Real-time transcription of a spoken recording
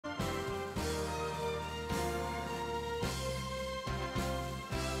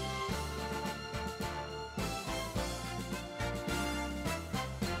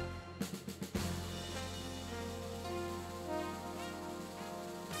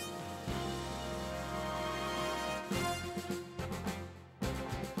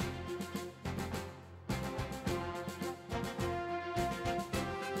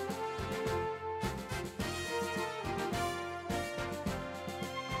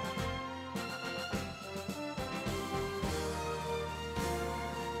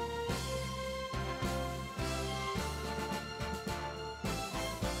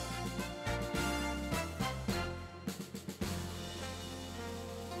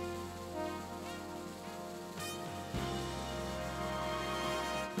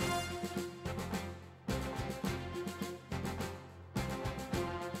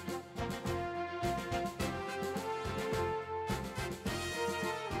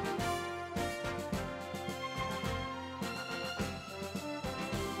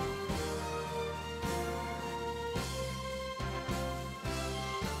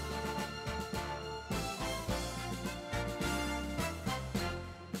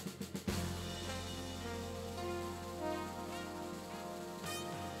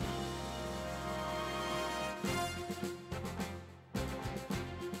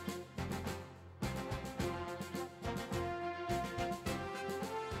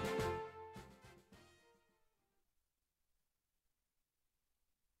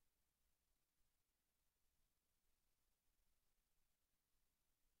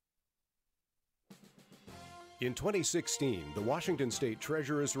In 2016, the Washington State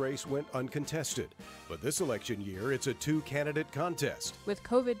Treasurer's race went uncontested, but this election year it's a two-candidate contest. With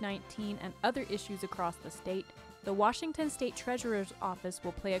COVID-19 and other issues across the state, the Washington State Treasurer's Office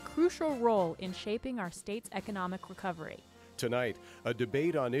will play a crucial role in shaping our state's economic recovery. Tonight, a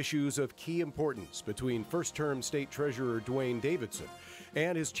debate on issues of key importance between first-term State Treasurer Duane Davidson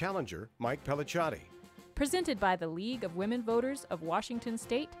and his challenger, Mike Pellicciotti. Presented by the League of Women Voters of Washington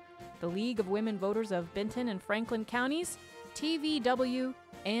State, the League of Women Voters of Benton and Franklin Counties, TVW,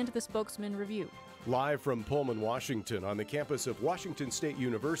 and the Spokesman Review. Live from Pullman, Washington, on the campus of Washington State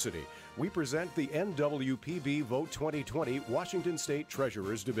University, we present the NWPB Vote 2020 Washington State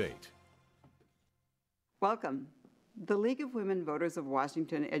Treasurer's Debate. Welcome. The League of Women Voters of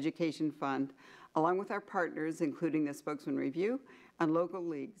Washington Education Fund, along with our partners, including the Spokesman Review and local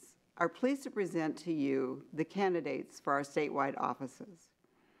leagues, are pleased to present to you the candidates for our statewide offices.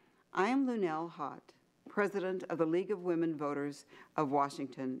 I am Lunell Hott, President of the League of Women Voters of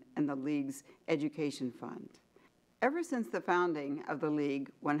Washington and the League's Education Fund. Ever since the founding of the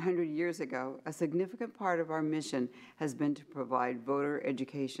League 100 years ago, a significant part of our mission has been to provide voter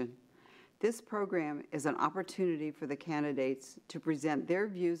education. This program is an opportunity for the candidates to present their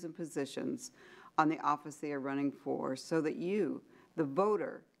views and positions on the office they are running for so that you, the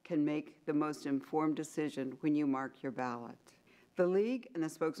voter, can make the most informed decision when you mark your ballot. The League and the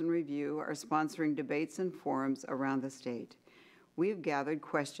Spokesman Review are sponsoring debates and forums around the state. We have gathered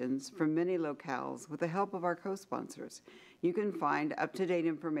questions from many locales with the help of our co-sponsors. You can find up-to-date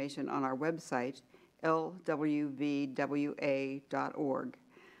information on our website, lwvwa.org.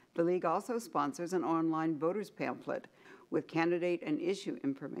 The League also sponsors an online voters pamphlet with candidate and issue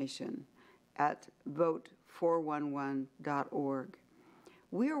information at vote411.org.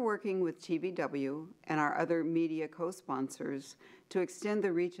 We are working with TVW and our other media co-sponsors to extend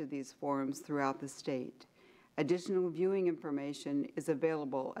the reach of these forums throughout the state. Additional viewing information is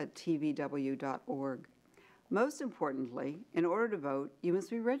available at tvw.org. Most importantly, in order to vote, you must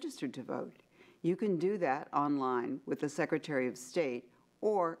be registered to vote. You can do that online with the Secretary of State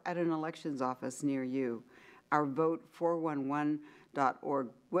or at an elections office near you. Our vote411.org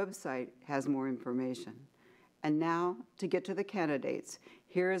website has more information. And now, to get to the candidates,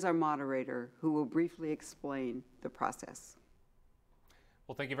 here is our moderator who will briefly explain the process.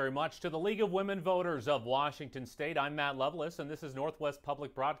 Well, thank you very much to the League of Women Voters of Washington State. I'm Matt Lovelace, and this is Northwest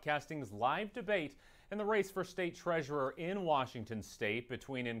Public Broadcasting's live debate in the race for state treasurer in Washington State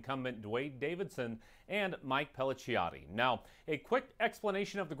between incumbent Duane Davidson and Mike Pellicciotti. Now, a quick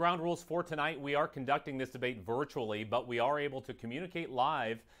explanation of the ground rules for tonight. We are conducting this debate virtually, but we are able to communicate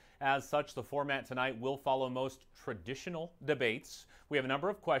live. As such, the format tonight will follow most traditional debates. We have a number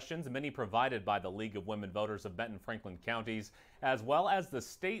of questions, many provided by the League of Women Voters of Benton Franklin Counties, as well as the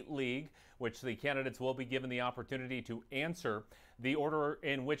State League, which the candidates will be given the opportunity to answer. The order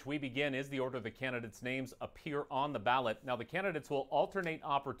in which we begin is the order the candidates' names appear on the ballot. Now, the candidates will alternate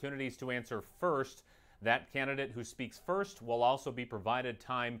opportunities to answer first. That candidate who speaks first will also be provided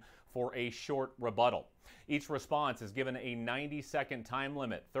time for a short rebuttal. Each response is given a 90-second time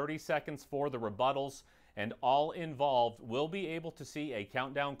limit, 30 seconds for the rebuttals, and all involved will be able to see a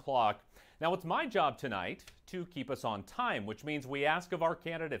countdown clock. Now, it's my job tonight to keep us on time, which means we ask of our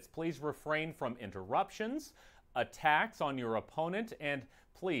candidates, please refrain from interruptions, attacks on your opponent, and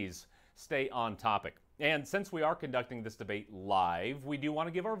please stay on topic. And since we are conducting this debate live, we do want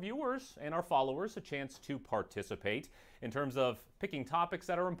to give our viewers and our followers a chance to participate in terms of picking topics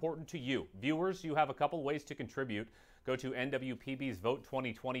that are important to you. Viewers, you have a couple ways to contribute. Go to NWPB's Vote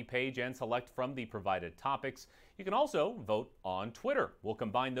 2020 page and select from the provided topics. You can also vote on Twitter. We'll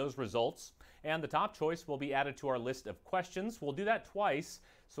combine those results, and the top choice will be added to our list of questions. We'll do that twice,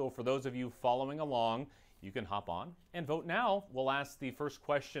 so for those of you following along, you can hop on and vote now. We'll ask the first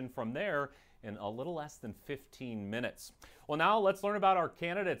question from there in a little less than 15 minutes. Well, now let's learn about our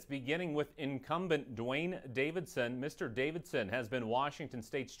candidates, beginning with incumbent Duane Davidson. Mr. Davidson has been Washington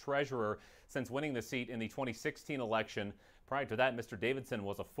State's treasurer since winning the seat in the 2016 election. Prior to that, Mr. Davidson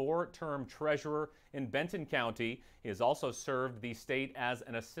was a four-term treasurer in Benton County. He has also served the state as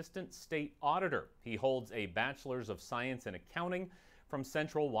an assistant state auditor. He holds a Bachelor's of Science in Accounting from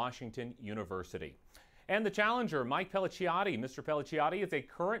Central Washington University. And the challenger, Mike Pellicciotti. Mr. Pellicciotti is a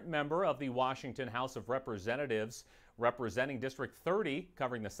current member of the Washington House of Representatives, representing District 30,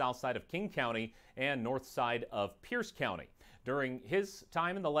 covering the south side of King County and north side of Pierce County. During his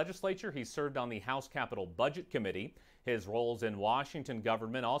time in the legislature, he served on the House Capital Budget Committee. His roles in Washington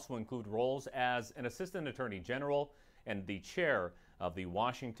government also include roles as an assistant attorney general and the chair of the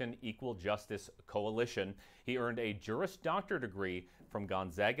Washington Equal Justice Coalition. He earned a Juris Doctor degree from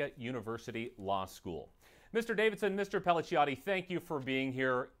Gonzaga University Law School. Mr. Davidson, Mr. Pellicciotti, thank you for being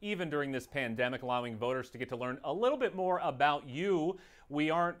here, even during this pandemic, allowing voters to get to learn a little bit more about you. We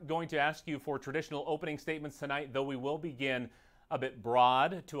aren't going to ask you for traditional opening statements tonight, though we will begin a bit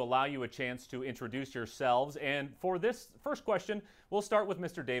broad to allow you a chance to introduce yourselves. And for this first question, we'll start with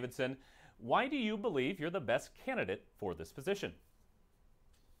Mr. Davidson. Why do you believe you're the best candidate for this position?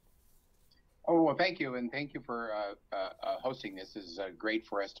 Oh, well, thank you, and thank you for hosting this. This is great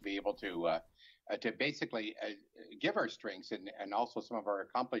for us to be able to basically give our strengths and also some of our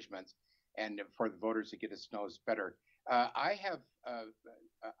accomplishments, and for the voters to get us to know us better. I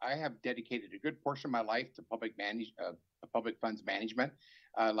have dedicated a good portion of my life to public funds management.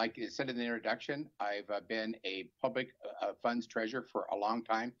 Like I said in the introduction, I've been a public funds treasurer for a long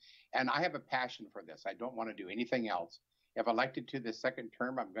time, and I have a passion for this. I don't want to do anything else. If elected to the second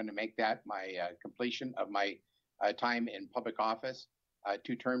term, I'm going to make that my completion of my time in public office.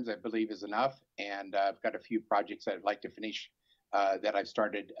 2 terms, I believe, is enough, and I've got a few projects that I'd like to finish that I've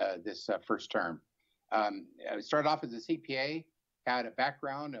started this first term. I started off as a CPA, had a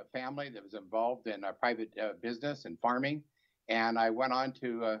background, a family that was involved in private business and farming, and I went on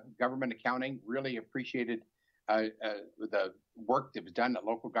to government accounting, really appreciated the work that was done at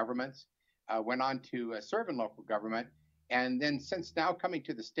local governments, went on to serve in local government, and then since now coming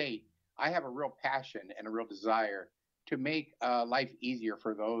to the state, I have a real passion and a real desire to make life easier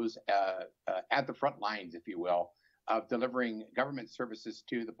for those at the front lines, if you will, of delivering government services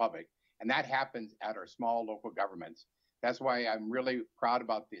to the public. And that happens at our small local governments. That's why I'm really proud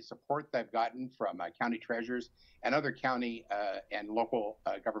about the support that I've gotten from county treasurers and other county and local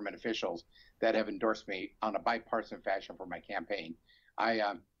government officials that have endorsed me on a bipartisan fashion for my campaign.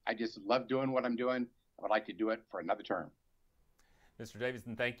 I just love doing what I'm doing. I would like to do it for another term. Mr.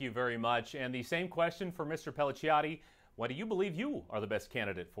 Davidson, thank you very much. And the same question for Mr. Pellicciotti. Why do you believe you are the best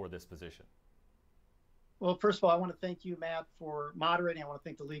candidate for this position? Well, first of all, I want to thank you, Matt, for moderating. I want to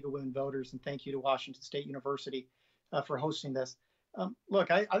thank the League of Women Voters, and thank you to Washington State University for hosting this.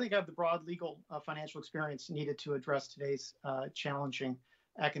 Look, I think I have the broad legal financial experience needed to address today's challenging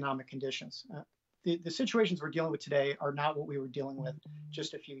economic conditions. The situations we're dealing with today are not what we were dealing with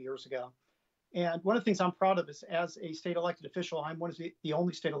just a few years ago. And one of the things I'm proud of is, as a state elected official, I'm one of the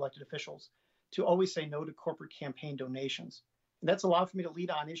only state elected officials to always say no to corporate campaign donations. And that's allowed for me to lead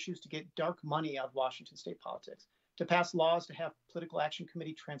on issues to get dark money out of Washington state politics, to pass laws to have political action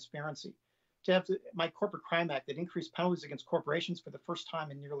committee transparency, to have my Corporate Crime Act that increased penalties against corporations for the first time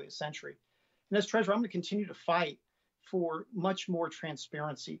in nearly a century. And as treasurer, I'm going to continue to fight for much more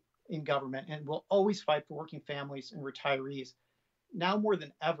transparency in government, and will always fight for working families and retirees. Now more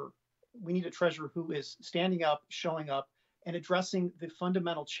than ever, we need a treasurer who is standing up, showing up, and addressing the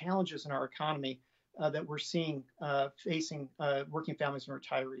fundamental challenges in our economy that we're seeing facing working families and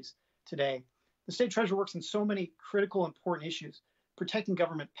retirees today. The state treasurer works in so many critical, important issues: protecting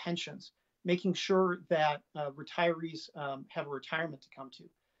government pensions, making sure that retirees have a retirement to come to,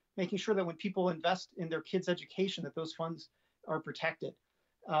 making sure that when people invest in their kids' education, that those funds are protected.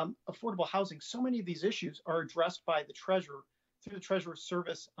 Affordable housing. So many of these issues are addressed by the treasurer through the treasurer's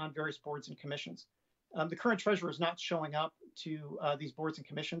service on various boards and commissions. The current treasurer is not showing up to these boards and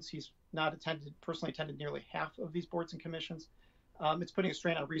commissions. He's not personally attended nearly half of these boards and commissions. It's putting a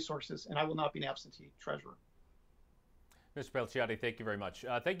strain on resources, and I will not be an absentee treasurer. Mr. Pellicciotti, thank you very much.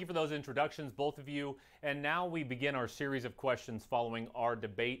 Thank you for those introductions, both of you. And now we begin our series of questions following our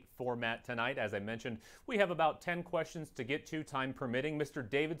debate format tonight. As I mentioned, we have about 10 questions to get to, time permitting. Mr.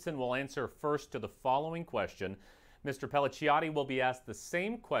 Davidson will answer first to the following question. Mr. Pellicciotti will be asked the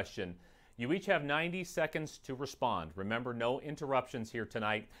same question. You each have 90 seconds to respond. Remember, no interruptions here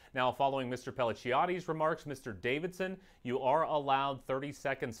tonight. Now, following Mr. Pellicciotti's remarks, Mr. Davidson, you are allowed 30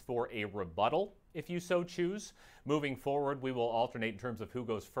 seconds for a rebuttal, if you so choose. Moving forward, we will alternate in terms of who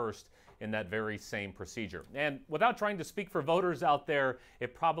goes first in that very same procedure. And without trying to speak for voters out there,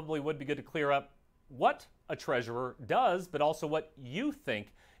 it probably would be good to clear up what a treasurer does, but also what you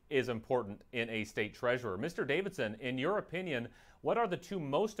think is important in a state treasurer. Mr. Davidson, in your opinion, what are the 2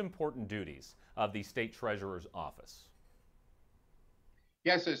 most important duties of the state treasurer's office?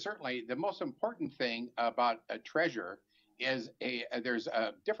 Yes, certainly. The most important thing about a treasurer is there's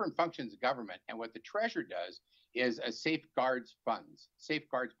different functions of government, and what the treasurer does is safeguards funds,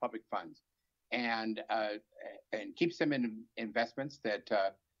 safeguards public funds, and keeps them in investments that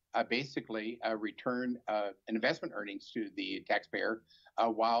basically return investment earnings to the taxpayer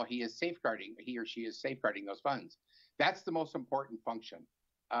while he or she is safeguarding those funds. That's the most important function.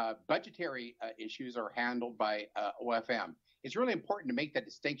 Budgetary issues are handled by OFM. It's really important to make that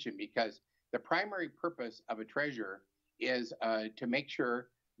distinction, because the primary purpose of a treasurer is to make sure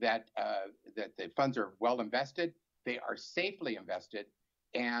that that the funds are well invested, they are safely invested,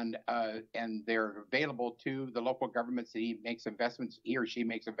 and they're available to the local governments that he or she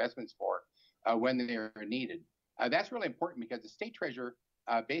makes investments for when they are needed. That's really important because the state treasurer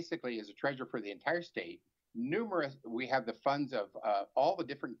basically is a treasurer for the entire state. We have the funds of all the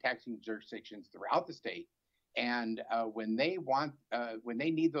different taxing jurisdictions throughout the state, and when they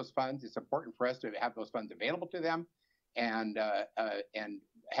need those funds, it's important for us to have those funds available to them, and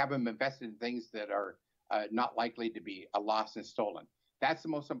have them invested in things that are not likely to be lost and stolen. That's the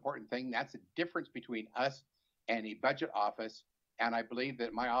most important thing. That's the difference between us and a budget office, and I believe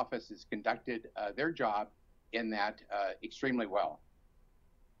that my office has conducted their job in that extremely well.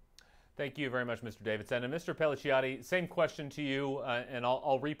 Thank you very much, Mr. Davidson. And Mr. Pellicciotti, same question to you, and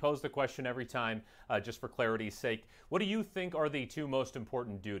I'll repose the question every time just for clarity's sake. What do you think are the two most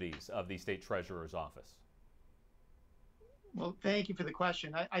important duties of the State Treasurer's Office? Well, thank you for the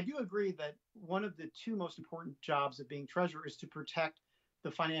question. I do agree that one of the two most important jobs of being treasurer is to protect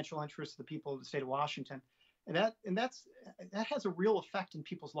the financial interests of the people of the state of Washington. And that has a real effect in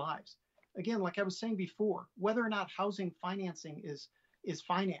people's lives. Again, like I was saying before, whether or not housing financing is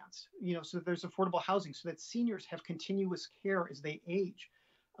financed, so that there's affordable housing, so that seniors have continuous care as they age,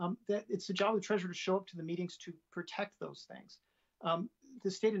 that it's the job of the treasurer to show up to the meetings to protect those things.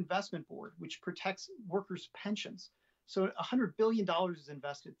 The State Investment Board, which protects workers' pensions. So $100 billion is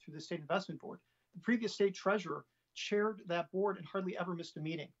invested through the State Investment Board. The previous state treasurer chaired that board and hardly ever missed a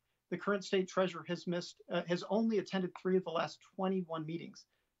meeting. The current state treasurer has only attended 3 of the last 21 meetings,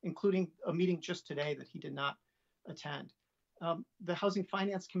 including a meeting just today that he did not attend. The Housing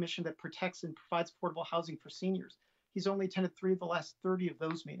Finance Commission that protects and provides affordable housing for seniors. He's only attended 3 of the last 30 of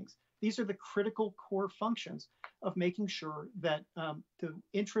those meetings. These are the critical core functions of making sure that the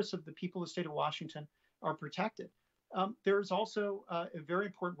interests of the people of the state of Washington are protected. There is also a very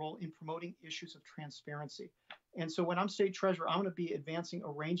important role in promoting issues of transparency. And so when I'm state treasurer, I'm going to be advancing a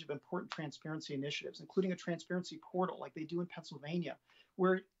range of important transparency initiatives, including a transparency portal like they do in Pennsylvania,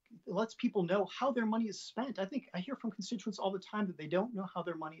 where it lets people know how their money is spent. I hear from constituents all the time that they don't know how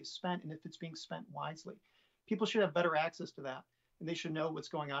their money is spent and if it's being spent wisely. People should have better access to that, and they should know what's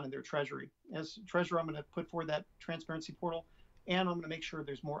going on in their treasury. As treasurer, I'm going to put forward that transparency portal, and I'm going to make sure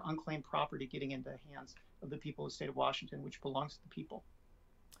there's more unclaimed property getting into the hands of the people of the state of Washington, which belongs to the people.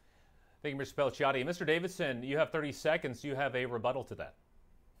 Thank you, Mr. Pellicciotti. Mr. Davidson, you have 30 seconds. You have a rebuttal to that.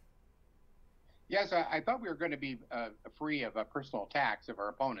 Yes, I thought we were going to be free of personal attacks of our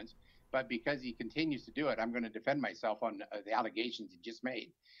opponents, but because he continues to do it, I'm going to defend myself on the allegations he just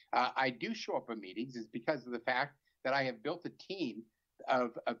made. I do show up at meetings is because of the fact that I have built a team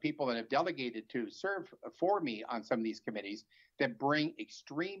of people that have delegated to serve for me on some of these committees that bring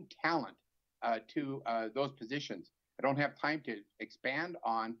extreme talent to those positions. I don't have time to expand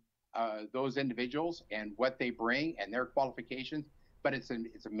on those individuals and what they bring and their qualifications, but it's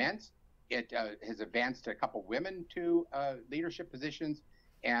immense. It has advanced a couple women to leadership positions,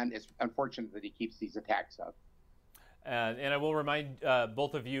 and it's unfortunate that he keeps these attacks up. And I will remind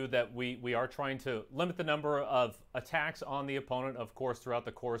both of you that we are trying to limit the number of attacks on the opponent, of course, throughout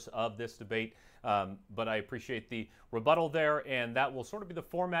the course of this debate. But I appreciate the rebuttal there, and that will sort of be the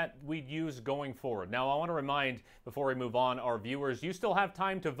format we'd use going forward. Now, I want to remind, before we move on, our viewers, you still have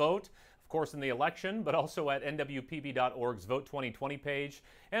time to vote, of course, in the election, but also at NWPB.org's Vote 2020 page,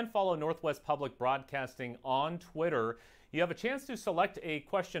 and follow Northwest Public Broadcasting on Twitter. You have a chance to select a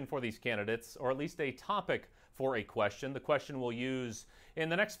question for these candidates, or at least a topic for a question. The question we'll use in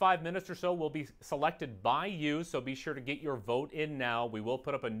the next 5 minutes or so will be selected by you, so be sure to get your vote in now. We will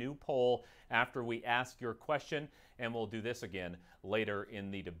put up a new poll after we ask your question, and we'll do this again later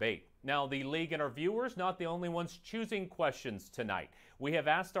in the debate. Now, the league and our viewers, not the only ones choosing questions tonight. We have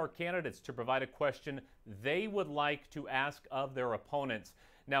asked our candidates to provide a question they would like to ask of their opponents.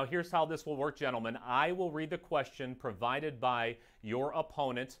 Now, here's how this will work, gentlemen. I will read the question provided by your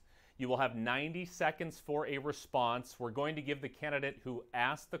opponent. You will have 90 seconds for a response. We're going to give the candidate who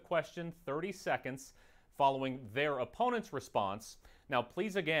asked the question 30 seconds following their opponent's response. Now,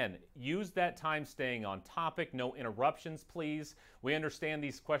 please, again, use that time staying on topic. No interruptions, please. We understand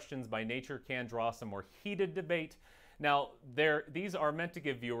these questions by nature can draw some more heated debate. Now, these are meant to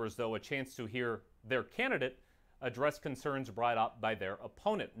give viewers, though, a chance to hear their candidate address concerns brought up by their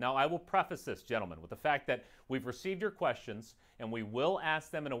opponent. Now, I will preface this, gentlemen, with the fact that we've received your questions and we will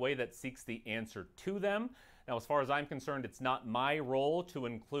ask them in a way that seeks the answer to them. Now, as far as I'm concerned, it's not my role to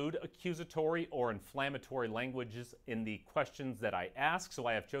include accusatory or inflammatory languages in the questions that I ask, so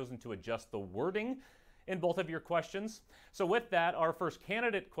I have chosen to adjust the wording in both of your questions. So with that, our first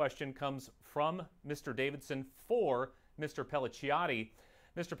candidate question comes from Mr. Davidson for Mr. Pellicciotti.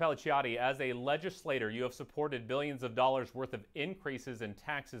 Mr. Pellicciotti, as a legislator, you have supported billions of dollars worth of increases in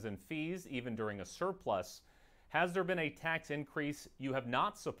taxes and fees, even during a surplus. Has there been a tax increase you have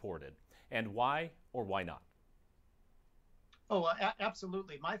not supported, and why or why not? Oh,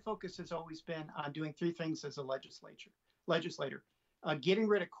 absolutely. My focus has always been on doing three things as a legislator. Getting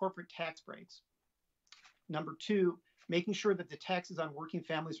rid of corporate tax breaks. Number two, making sure that the taxes on working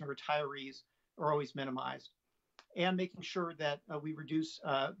families and retirees are always minimized, and making sure that we reduce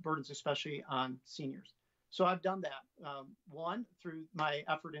burdens, especially on seniors. So I've done that. One, through my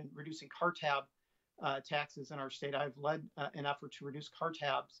effort in reducing car tab taxes in our state. I've led an effort to reduce car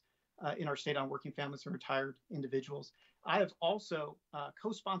tabs in our state on working families and retired individuals. I have also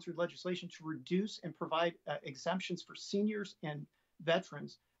co-sponsored legislation to reduce and provide exemptions for seniors and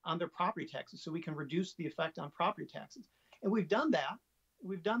veterans on their property taxes, so we can reduce the effect on property taxes. And we've done that.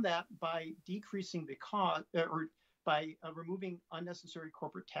 We've done that by decreasing the cost, or by removing unnecessary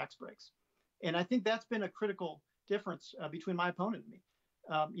corporate tax breaks. And I think that's been a critical difference between my opponent and me.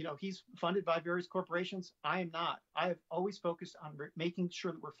 He's funded by various corporations. I am not. I have always focused on making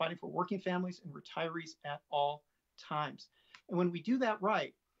sure that we're fighting for working families and retirees at all times. And when we do that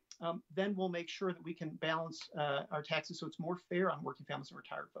right, then we'll make sure that we can balance our taxes so it's more fair on working families and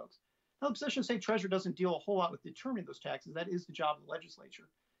retired folks. Now, the position of state treasurer doesn't deal a whole lot with determining those taxes. That is the job of the legislature.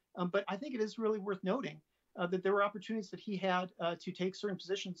 But I think it is really worth noting that there were opportunities that he had to take certain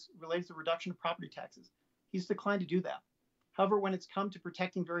positions related to the reduction of property taxes. He's declined to do that. However, when it's come to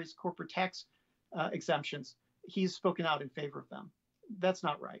protecting various corporate tax exemptions, he's spoken out in favor of them. That's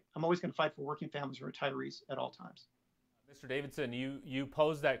not right. I'm always going to fight for working families and retirees at all times. Mr. Davidson, you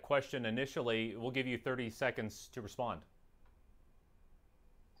posed that question initially. We'll give you 30 seconds to respond.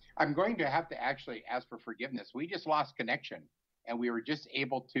 I'm going to have to actually ask for forgiveness. We just lost connection, and we were just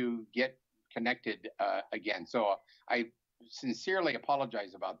able to get connected again. So I sincerely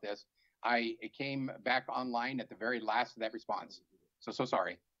apologize about this. I came back online at the very last of that response. So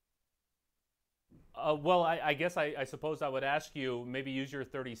sorry. Well, I guess I suppose I would ask you, maybe use your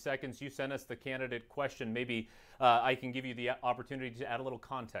 30 seconds. You sent us the candidate question. Maybe I can give you the opportunity to add a little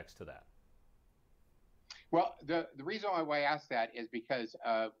context to that. Well, the reason why I asked that is because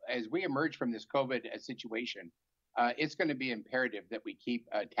as we emerge from this COVID situation, it's going to be imperative that we keep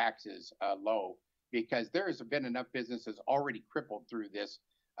taxes low, because there has been enough businesses already crippled through this.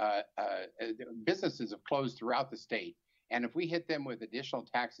 Businesses have closed throughout the state. And if we hit them with additional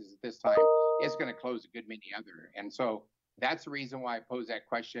taxes at this time, it's going to close a good many other. And so that's the reason why I pose that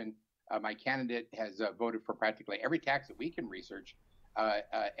question. My candidate has voted for practically every tax that we can research,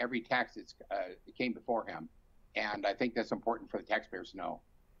 every tax that came before him. And I think that's important for the taxpayers to know.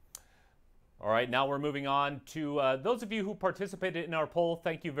 All right, now we're moving on to those of you who participated in our poll.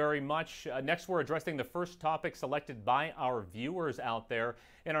 Thank you very much. Next, we're addressing the first topic selected by our viewers out there.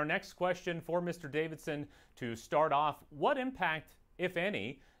 And our next question for Mr. Davidson to start off: what impact, if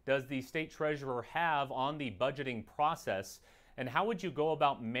any, does the state treasurer have on the budgeting process? And how would you go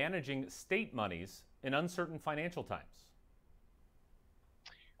about managing state monies in uncertain financial times?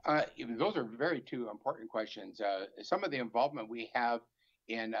 Those are two important questions. Some of the involvement we have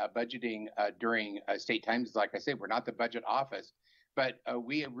in budgeting during state times, like I said, we're not the budget office, but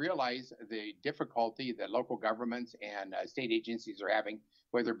we realize the difficulty that local governments and state agencies are having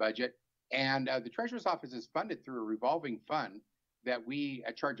with their budget. And the Treasurer's Office is funded through a revolving fund that we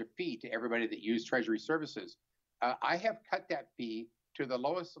charge a fee to everybody that use Treasury services. I have cut that fee to the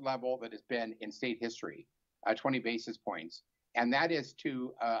lowest level that has been in state history, 20 basis points. And that is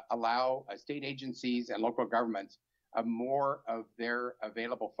to allow state agencies and local governments more of their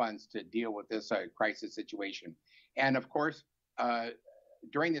available funds to deal with this crisis situation. And of course,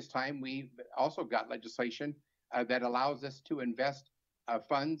 during this time, we also got legislation that allows us to invest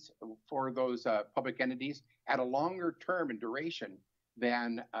funds for those public entities at a longer term and duration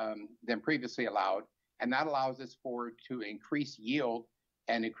than previously allowed. And that allows us to increase yield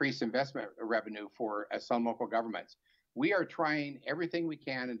and increase investment revenue for some local governments. We are trying everything we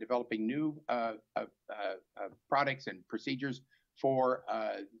can in developing new products and procedures for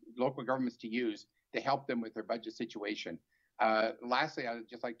local governments to use to help them with their budget situation. Lastly, I would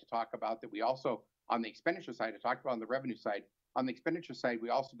just like to talk about that we also, on the expenditure side, I talked about on the revenue side. On the expenditure side, we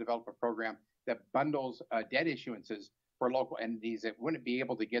also develop a program that bundles debt issuances for local entities that wouldn't be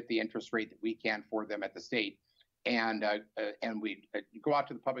able to get the interest rate that we can for them at the state. And we go out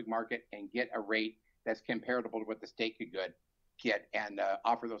to the public market and get a rate that's comparable to what the state could get and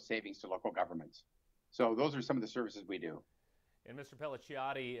offer those savings to local governments. So those are some of the services we do. And Mr.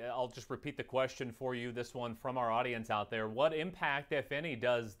 Pellicciotti, I'll just repeat the question for you, this one from our audience out there. What impact, if any,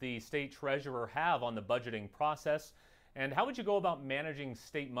 does the state treasurer have on the budgeting process? And how would you go about managing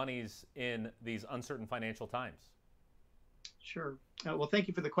state monies in these uncertain financial times? Sure. Well, thank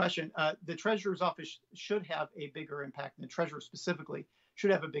you for the question. The Treasurer's Office should have a bigger impact, and the Treasurer specifically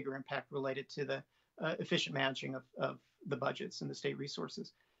should have a bigger impact related to the efficient managing of the budgets and the state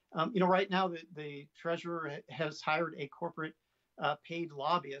resources. Right now, the Treasurer has hired a corporate paid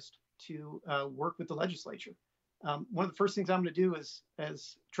lobbyist to work with the legislature. One of the first things I'm going to do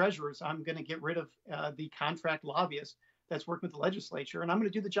as Treasurer is I'm going to get rid of the contract lobbyist that's working with the legislature, and I'm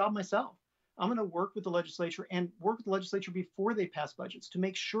going to do the job myself. I'm going to work with the legislature and work with the legislature before they pass budgets to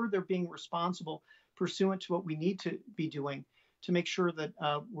make sure they're being responsible pursuant to what we need to be doing, to make sure that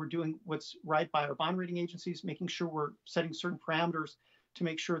we're doing what's right by our bond rating agencies, making sure we're setting certain parameters to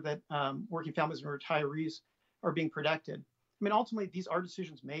make sure that working families and retirees are being protected. I mean, ultimately, these are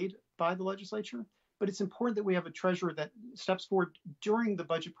decisions made by the legislature, but it's important that we have a treasurer that steps forward during the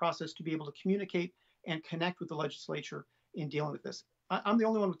budget process to be able to communicate and connect with the legislature in dealing with this. I'm the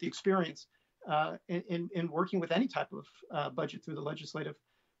only one with the experience in working with any type of budget through the legislative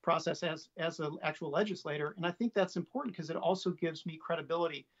process as an actual legislator. And I think that's important because it also gives me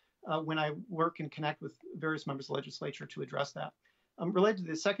credibility when I work and connect with various members of the legislature to address that. Related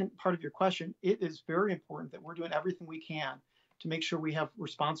to the second part of your question, it is very important that we're doing everything we can to make sure we have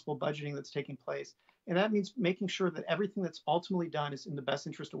responsible budgeting that's taking place. And that means making sure that everything that's ultimately done is in the best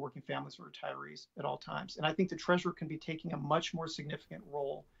interest of working families and retirees at all times. And I think the treasurer can be taking a much more significant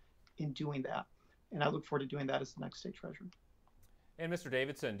role in doing that. And I look forward to doing that as the next state treasurer. And Mr.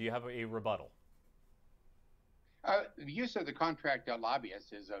 Davidson, do you have a rebuttal? The use of the contract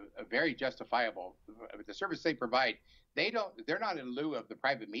lobbyist is a very justifiable. The service they provide, they're not in lieu of the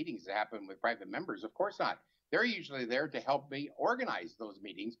private meetings that happen with private members. Of course not. They're usually there to help me organize those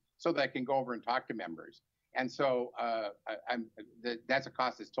meetings so that I can go over and talk to members. And so that's a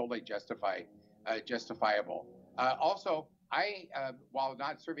cost that's totally justifiable. Also, while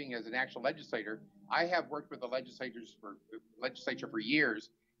not serving as an actual legislator, I have worked with the legislature for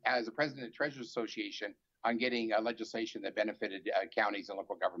years as a president of the Treasurers Association on getting legislation that benefited counties and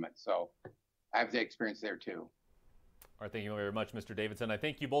local governments. So I have the experience there too. All right, thank you very much, Mr. Davidson. I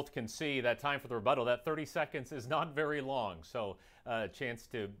think you both can see that time for the rebuttal, that 30 seconds is not very long. So a chance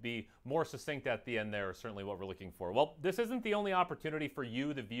to be more succinct at the end there is certainly what we're looking for. Well, this isn't the only opportunity for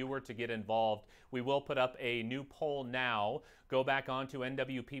you, the viewer, to get involved. We will put up a new poll now. Go back on to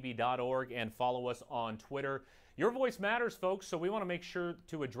nwpb.org and follow us on Twitter. Your voice matters, folks, so we want to make sure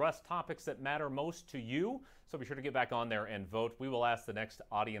to address topics that matter most to you. So be sure to get back on there and vote. We will ask the next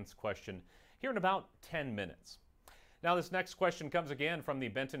audience question here in about 10 minutes. Now, this next question comes again from the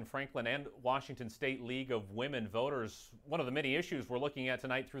Benton, Franklin, and Washington State League of Women Voters. One of the many issues we're looking at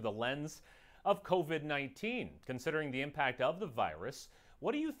tonight through the lens of COVID-19. Considering the impact of the virus,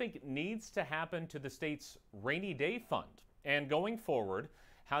 what do you think needs to happen to the state's rainy day fund? And going forward,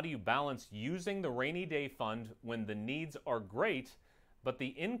 how do you balance using the rainy day fund when the needs are great, but the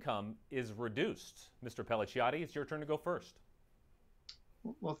income is reduced? Mr. Pellicciotti, it's your turn to go first.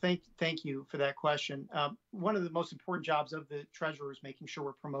 Well, thank you for that question. One of the most important jobs of the treasurer is making sure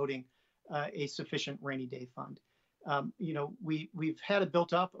we're promoting a sufficient rainy day fund. We've had it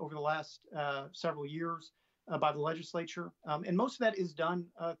built up over the last several years by the legislature, and most of that is done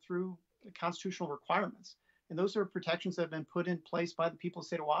through constitutional requirements. And those are protections that have been put in place by the people of the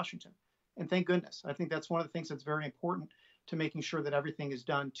state of Washington. And thank goodness. I think that's one of the things that's very important to making sure that everything is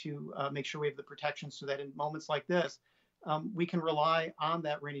done to make sure we have the protections so that in moments like this, we can rely on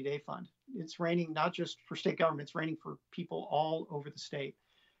that rainy day fund. It's raining not just for state government, it's raining for people all over the state.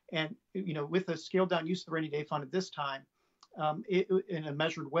 And, with a scaled down use of the rainy day fund at this time, in a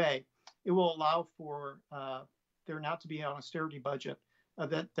measured way, it will allow for there not to be an austerity budget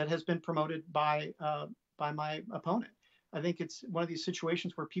that has been promoted by my opponent. I think it's one of these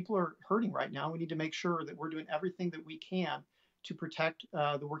situations where people are hurting right now. We need to make sure that we're doing everything that we can to protect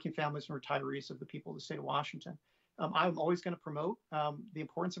the working families and retirees of the people of the state of Washington. I'm always going to promote the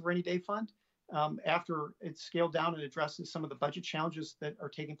importance of rainy day fund after it's scaled down and addresses some of the budget challenges that are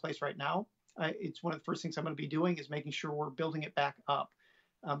taking place right now. It's one of the first things I'm going to be doing is making sure we're building it back up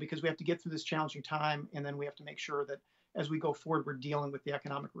because we have to get through this challenging time, and then we have to make sure that as we go forward, we're dealing with the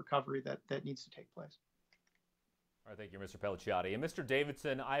economic recovery that needs to take place. All right, thank you, Mr. Pellicciotti. And Mr.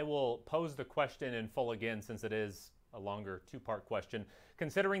 Davidson, I will pose the question in full again since it is a longer two-part question.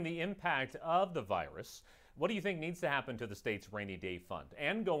 Considering the impact of the virus, what do you think needs to happen to the state's rainy day fund?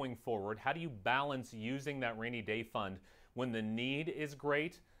 And going forward, how do you balance using that rainy day fund when the need is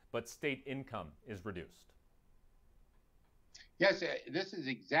great, but state income is reduced? Yes, this is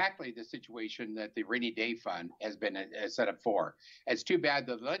exactly the situation that the rainy day fund has been set up for. It's too bad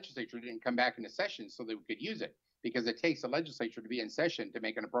the legislature didn't come back into session so that we could use it. because it takes the legislature to be in session to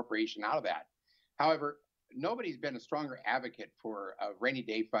make an appropriation out of that. However, nobody's been a stronger advocate for a rainy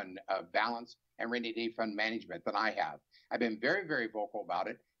day fund balance and rainy day fund management than I have. I've been very, very vocal about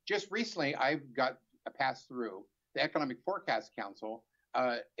it. Just recently, I've got passed through the Economic Forecast Council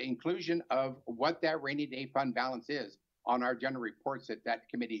inclusion of what that rainy day fund balance is on our general reports that that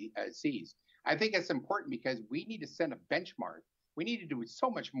committee sees. I think it's important because we need to set a benchmark. We need to do so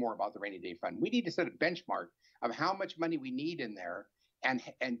much more about the rainy day fund. We need to set a benchmark of how much money we need in there and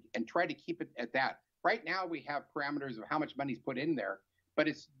try to keep it at that. Right now, we have parameters of how much money is put in there, but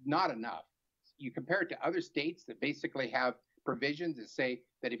it's not enough. You compare it to other states that basically have provisions that say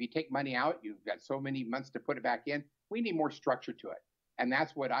that if you take money out, you've got so many months to put it back in. We need more structure to it. And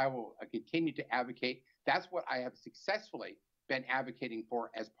that's what I will continue to advocate. That's what I have successfully been advocating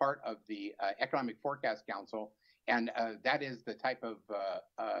for as part of the Economic Forecast Council. And that is the type of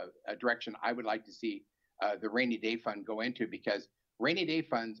direction I would like to see the rainy day fund go into, because rainy day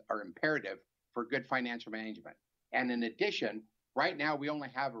funds are imperative for good financial management. And in addition, right now we only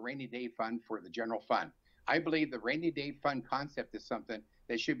have a rainy day fund for the general fund. I believe the rainy day fund concept is something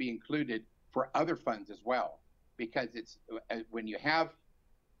that should be included for other funds as well, because it's when you have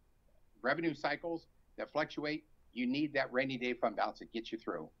revenue cycles that fluctuate, you need that rainy day fund balance to get you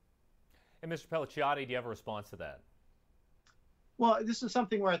through. And Mr. Pellicciotti, do you have a response to that? Well, this is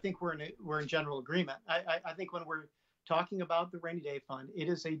something where I think we're in general agreement. I think when we're talking about the rainy day fund, it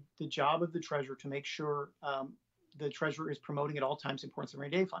is the job of the treasurer to make sure the treasurer is promoting at all times the importance of the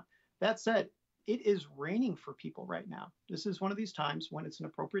rainy day fund. That said, it is raining for people right now. This is one of these times when it's an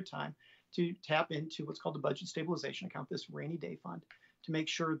appropriate time to tap into what's called the budget stabilization account, this rainy day fund, to make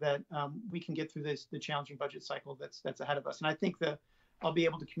sure that we can get through the challenging budget cycle that's ahead of us. And I think that I'll be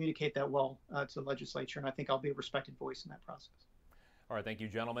able to communicate that well to the legislature, and I think I'll be a respected voice in that process. All right, thank you,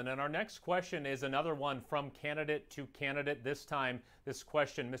 gentlemen. And our next question is another one from candidate to candidate. This time, this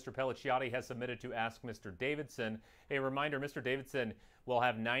question Mr. Pellicciotti has submitted to ask Mr. Davidson. A reminder, Mr. Davidson will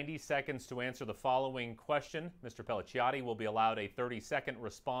have 90 seconds to answer the following question. Mr. Pellicciotti will be allowed a 30-second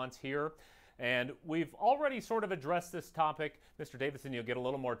response here. And we've already sort of addressed this topic. Mr. Davidson, you'll get a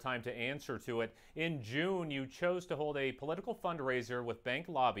little more time to answer to it. In June, you chose to hold a political fundraiser with bank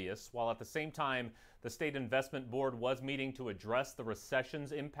lobbyists, while at the same time, the State Investment Board was meeting to address the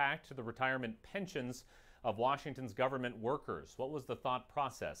recession's impact to the retirement pensions of Washington's government workers. What was the thought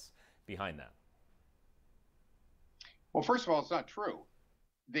process behind that? Well, first of all, it's not true.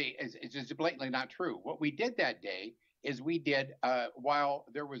 It's just blatantly not true. What we did that day is we did, while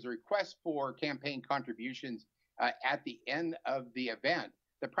there was a request for campaign contributions at the end of the event,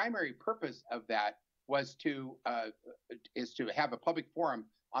 the primary purpose of that was to have a public forum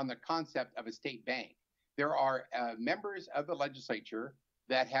on the concept of a state bank. There are members of the legislature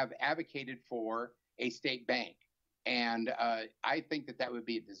that have advocated for a state bank. And I think that would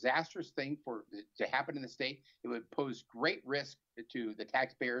be a disastrous thing to happen in the state. It would pose great risk to the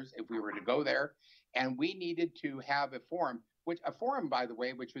taxpayers if we were to go there. And we needed to have a forum, by the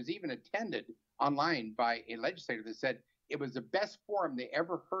way, which was even attended online by a legislator that said it was the best forum they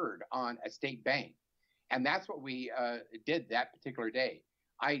ever heard on a state bank. And that's what we did that particular day.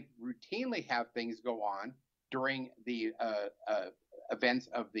 I routinely have things go on during the events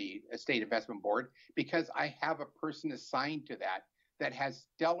of the State Investment Board because I have a person assigned to that has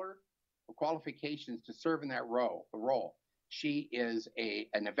stellar qualifications to serve in that role. She is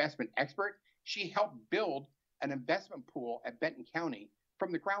an investment expert. She helped build an investment pool at Benton County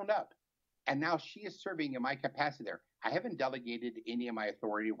from the ground up. And now she is serving in my capacity there. I haven't delegated any of my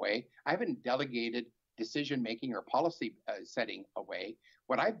authority away. I haven't delegated decision-making or policy setting away.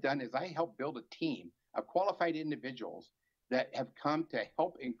 What I've done is I helped build a team of qualified individuals that have come to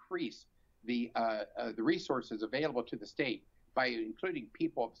help increase the resources available to the state by including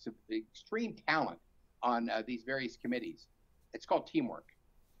people of extreme talent on these various committees. It's called teamwork.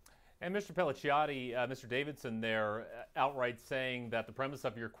 And Mr. Pellicciotti, Mr. Davidson there outright saying that the premise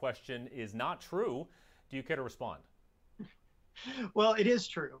of your question is not true. Do you care to respond? Well, it is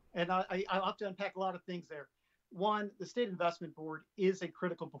true. And I'll have to unpack a lot of things there. One, the State Investment Board is a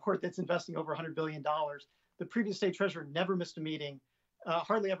critical board that's investing over $100 billion. The previous state treasurer never missed a meeting,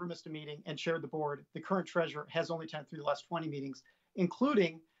 hardly ever missed a meeting, and chaired the board. The current treasurer has only attended through the last 20 meetings,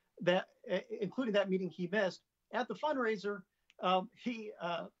 including that meeting he missed. At the fundraiser,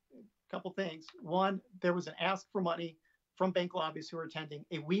 couple things. One, there was an ask for money from bank lobbyists who were attending.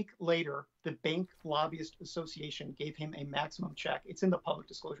 A week later, the Bank Lobbyist Association gave him a maximum check. It's in the Public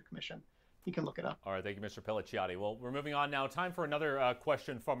Disclosure Commission. You can look it up. All right, thank you, Mr. Pellicciotti. Well, we're moving on now. Time for another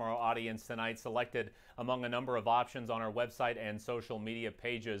question from our audience tonight, selected among a number of options on our website and social media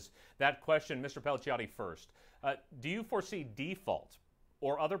pages. That question, Mr. Pellicciotti first. Do you foresee default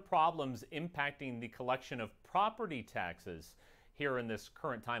or other problems impacting the collection of property taxes here in this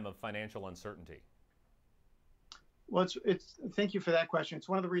current time of financial uncertainty? Well, thank you for that question. It's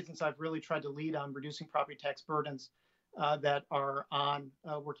one of the reasons I've really tried to lead on reducing property tax burdens that are on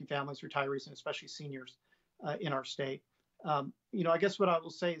working families, retirees, and especially seniors in our state. I guess what I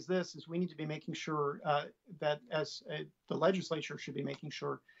will say is this: is we need to be making sure that, as the legislature should be making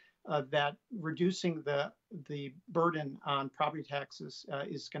sure that reducing the burden on property taxes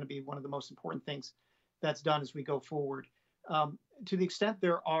is going to be one of the most important things that's done as we go forward. To the extent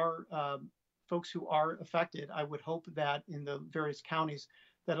there are folks who are affected, I would hope that in the various counties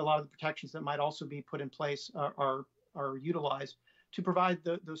that a lot of the protections that might also be put in place are utilized to provide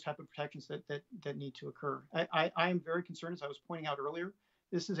those type of protections that need to occur. I am very concerned, as I was pointing out earlier.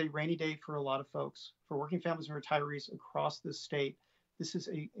 This is a rainy day for a lot of folks, for working families and retirees across this state. This is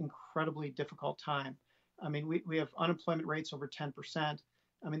an incredibly difficult time. I mean, we have unemployment rates over 10%.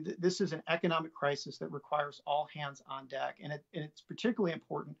 I mean, this is an economic crisis that requires all hands on deck. And it's particularly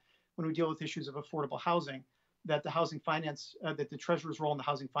important when we deal with issues of affordable housing, that that the Treasurer's role in the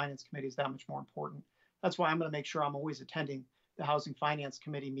Housing Finance Committee is that much more important. That's why I'm going to make sure I'm always attending the Housing Finance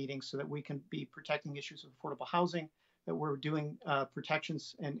Committee meetings so that we can be protecting issues of affordable housing, that we're doing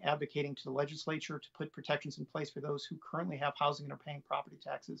protections and advocating to the legislature to put protections in place for those who currently have housing and are paying property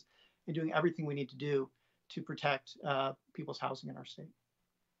taxes, and doing everything we need to do to protect people's housing in our state.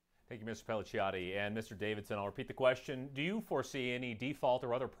 Thank you, Mr. Pellicciotti. And Mr. Davidson, I'll repeat the question. Do you foresee any default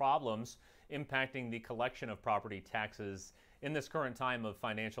or other problems impacting the collection of property taxes in this current time of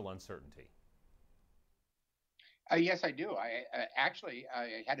financial uncertainty? Yes, I do. I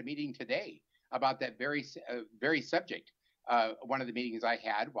had a meeting today about that very subject. One of the meetings I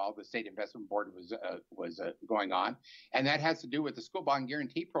had while the State Investment Board was going on, and that has to do with the School Bond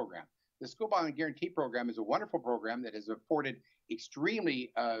Guarantee Program. The School Bond Guarantee Program is a wonderful program that has afforded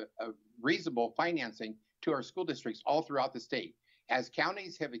extremely reasonable financing to our school districts all throughout the state. As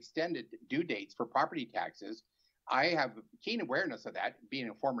counties have extended due dates for property taxes, I have keen awareness of that, being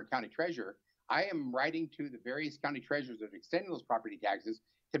a former county treasurer. I am writing to the various county treasurers that are extending those property taxes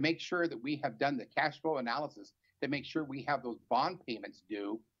to make sure that we have done the cash flow analysis to make sure we have those bond payments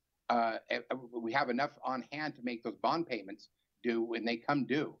due. We have enough on hand to make those bond payments due when they come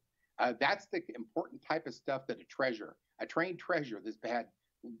due. That's the important type of stuff that a trained treasurer that's had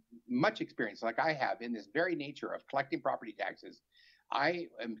much experience like I have in this very nature of collecting property taxes, I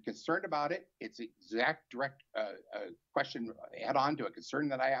am concerned about it. It's an exact direct question head on to a concern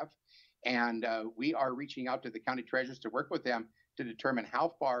that I have. And we are reaching out to the county treasurers to work with them to determine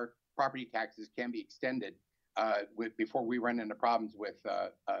how far property taxes can be extended before we run into problems with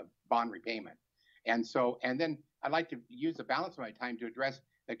bond repayment. And then I'd like to use the balance of my time to address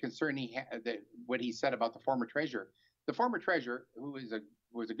the concern what he said about the former treasurer. The former treasurer, who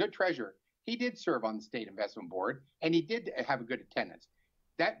was a good treasurer, he did serve on the State Investment Board, and he did have a good attendance.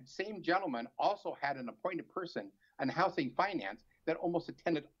 That same gentleman also had an appointed person on housing finance that almost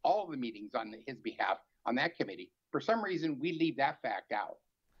attended all of the meetings on his behalf on that committee. For some reason, we leave that fact out.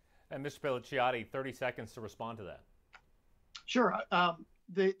 And Mr. Pellicciotti, 30 seconds to respond to that. Sure.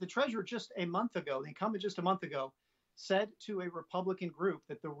 The treasurer just a month ago, the incumbent just a month ago, said to a Republican group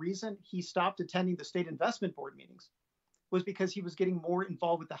that the reason he stopped attending the State Investment Board meetings was because he was getting more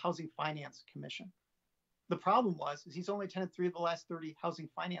involved with the Housing Finance Commission. The problem is he's only attended 3 of the last 30 Housing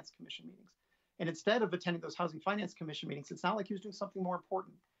Finance Commission meetings. And instead of attending those Housing Finance Commission meetings, it's not like he was doing something more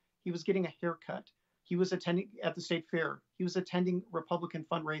important. He was getting a haircut. He was attending at the state fair. He was attending Republican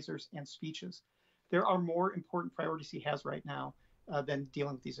fundraisers and speeches. There are more important priorities he has right now than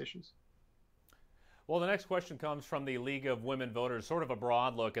dealing with these issues. Well, the next question comes from the League of Women Voters, sort of a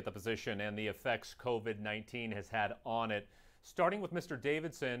broad look at the position and the effects COVID-19 has had on it. Starting with Mr.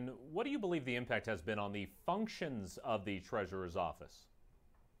 Davidson, what do you believe the impact has been on the functions of the Treasurer's office?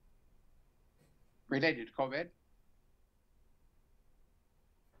 Related to COVID?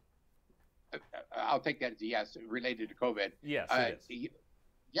 I'll take that as a yes. Related to COVID? Yes, it is.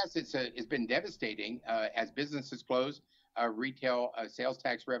 Yes, it's been devastating. As businesses close, retail sales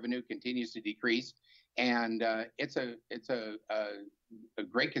tax revenue continues to decrease, and it's a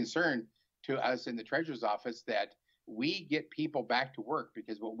great concern to us in the Treasurer's office that we get people back to work,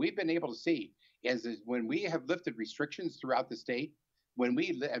 because what we've been able to see is when we have lifted restrictions throughout the state, when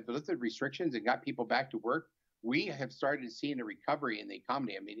we have lifted restrictions and got people back to work, we have started seeing a recovery in the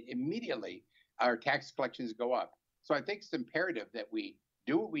economy. I mean, immediately our tax collections go up. So I think it's imperative that we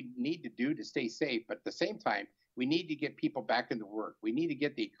do what we need to do to stay safe, but at the same time, we need to get people back into work. We need to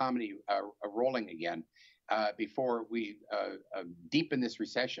get the economy rolling again before we deepen this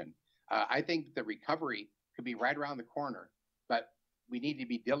recession. I think the recovery could be right around the corner, but we need to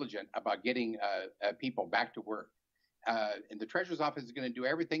be diligent about getting people back to work. And the Treasurer's Office is going to do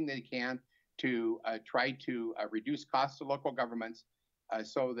everything they can to try to reduce costs to local governments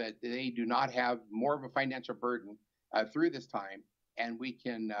so that they do not have more of a financial burden through this time, and we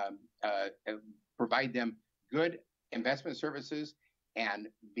can provide them good investment services and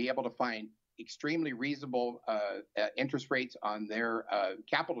be able to find extremely reasonable interest rates on their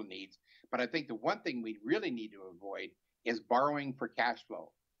capital needs. But I think the one thing we really need to avoid is borrowing for cash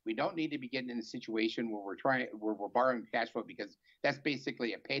flow. We don't need to be getting in a situation where we're borrowing cash flow, because that's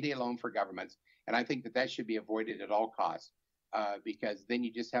basically a payday loan for governments. And I think that should be avoided at all costs, because then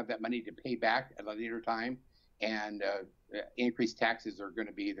you just have that money to pay back at a later time, and increased taxes are going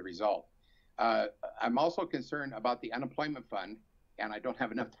to be the result. I'm also concerned about the unemployment fund, and I don't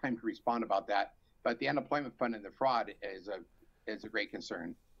have enough time to respond about that, but the unemployment fund and the fraud is a great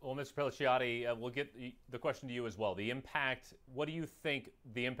concern. Well, Mr. Pellicciotti, we'll get the question to you as well. The impact, what do you think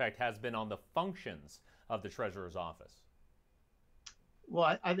the impact has been on the functions of the Treasurer's Office?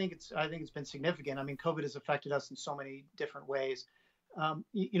 Well, I think it's been significant. I mean, COVID has affected us in so many different ways.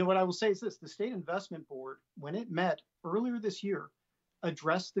 You know, what I will say is this: the State Investment Board, when it met earlier this year,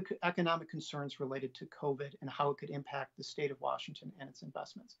 addressed the economic concerns related to COVID and how it could impact the state of Washington and its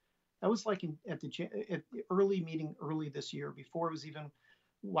investments. That was like at the early meeting early this year, before it was even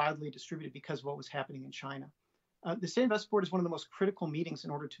widely distributed because of what was happening in China. The State Investment Board is one of the most critical meetings in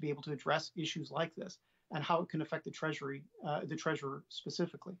order to be able to address issues like this and how it can affect the Treasury, the Treasurer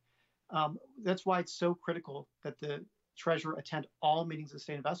specifically. That's why it's so critical that the Treasurer attend all meetings of the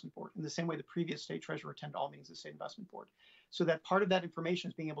State Investment Board, in the same way the previous State Treasurer attended all meetings of the State Investment Board. So that part of that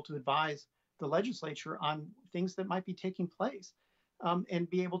information is being able to advise the legislature on things that might be taking place, and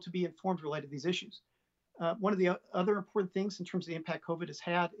be able to be informed related to these issues. One of the other important things in terms of the impact COVID has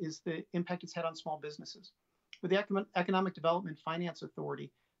had is the impact it's had on small businesses. With the Economic Development Finance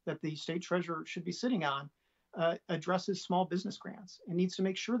Authority that the State Treasurer should be sitting on, addresses small business grants and needs to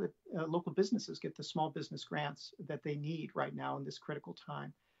make sure that local businesses get the small business grants that they need right now in this critical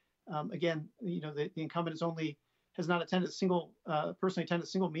time. Again, you know, the incumbent has not attended personally attended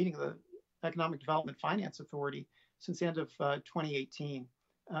a single meeting of the Economic Development Finance Authority since the end of 2018.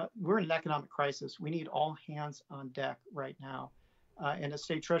 We're in an economic crisis. We need all hands on deck right now. And as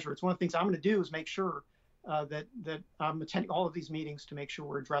State Treasurer, it's one of the things I'm going to do is make sure that I'm attending all of these meetings to make sure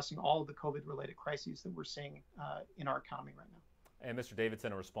we're addressing all of the COVID-related crises that we're seeing in our economy right now. And Mr.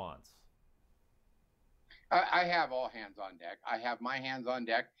 Davidson, a response. I have all hands on deck. I have my hands on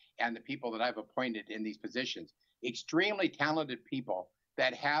deck and the people that I've appointed in these positions. Extremely talented people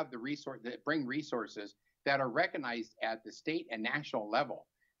that have the that bring resources that are recognized at the state and national level,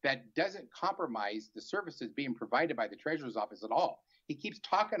 that doesn't compromise the services being provided by the Treasurer's Office at all. He keeps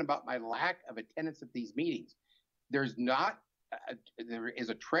talking about my lack of attendance at these meetings. There is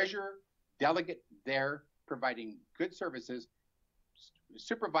a Treasurer delegate there providing good services,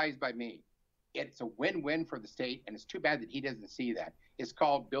 supervised by me. It's a win-win for the state, and it's too bad that he doesn't see that. It's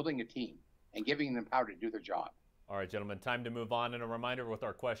called building a team and giving them power to do their job. All right, gentlemen, time to move on. And a reminder with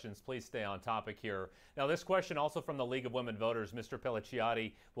our questions, please stay on topic here. Now, this question also from the League of Women Voters. Mr.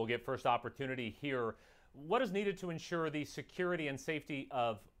 Pellicciotti will get first opportunity here. What is needed to ensure the security and safety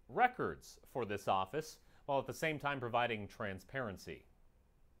of records for this office, while at the same time providing transparency?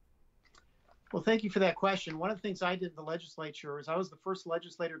 Well, thank you for that question. One of the things I did in the legislature is I was the first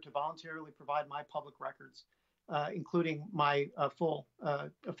legislator to voluntarily provide my public records, including my full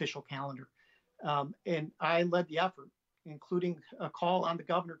official calendar. And I led the effort, including a call on the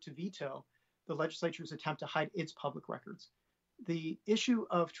governor to veto the legislature's attempt to hide its public records. The issue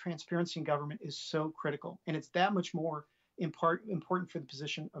of transparency in government is so critical, and it's that much more important for the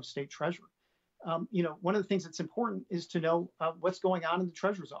position of state treasurer. You know, one of the things that's important is to know what's going on in the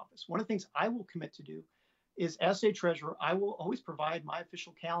treasurer's office. One of the things I will commit to do is, as state treasurer, I will always provide my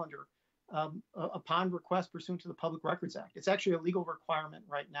official calendar upon request pursuant to the Public Records Act. It's actually a legal requirement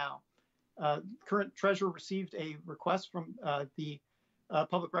right now. Current treasurer received a request from the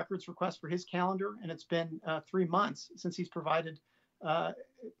public records request for his calendar, and it's been 3 months since he's provided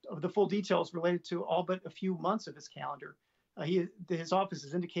the full details related to all but a few months of his calendar. His office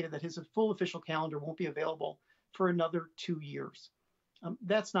has indicated that his full official calendar won't be available for another 2 years.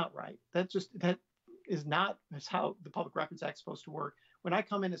 That's not right. That is not how the Public Records Act is supposed to work. When I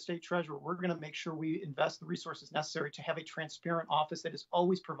come in as state treasurer, we're going to make sure we invest the resources necessary to have a transparent office that is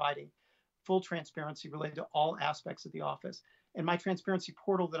always providing full transparency related to all aspects of the office. And my transparency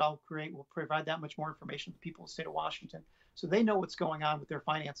portal that I'll create will provide that much more information to the people of the state of Washington, so they know what's going on with their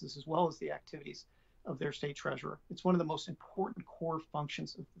finances as well as the activities of their state treasurer. It's one of the most important core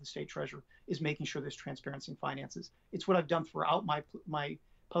functions of the state treasurer is making sure there's transparency in finances. It's what I've done throughout my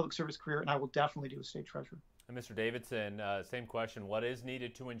public service career, and I will definitely do as state treasurer. And Mr. Davidson, same question. What is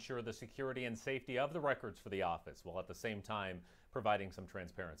needed to ensure the security and safety of the records for the office while at the same time providing some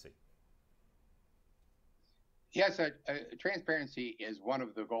transparency? Yes, transparency is one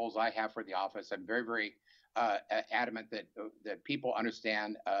of the goals I have for the office. I'm very, very adamant that people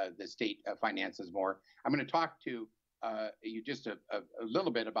understand the state finances more. I'm going to talk to you just a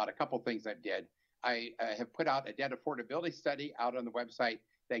little bit about a couple things I did. I have put out a debt affordability study out on the website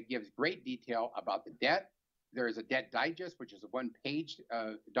that gives great detail about the debt. There is a debt digest, which is a one-page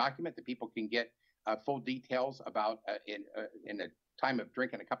document that people can get full details about in a time of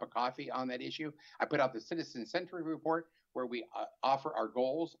drinking a cup of coffee on that issue. I put out the Citizen Century Report where we offer our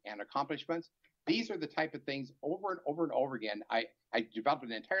goals and accomplishments. These are the type of things over and over and over again. I developed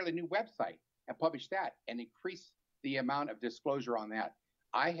an entirely new website and published that and increased the amount of disclosure on that.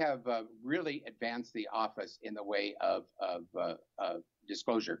 I have really advanced the office in the way of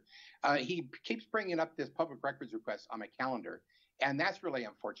disclosure. He keeps bringing up this public records request on my calendar, and that's really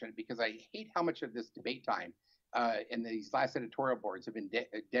unfortunate because I hate how much of this debate time in these last editorial boards have been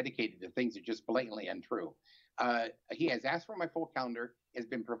dedicated to things that are just blatantly untrue. He has asked for my full calendar, has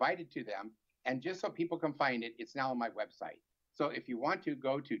been provided to them, and just so people can find it, it's now on my website. So if you want to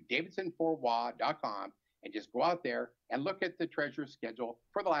go to davidson4wa.com and just go out there and look at the treasurer's schedule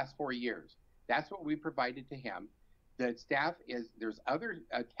for the last 4 years. That's what we provided to him. The staff there's other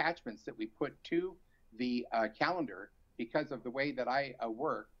attachments that we put to the calendar because of the way that I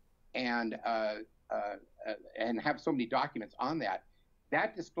work and have so many documents on that.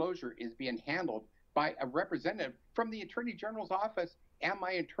 That disclosure is being handled by a representative from the Attorney General's office and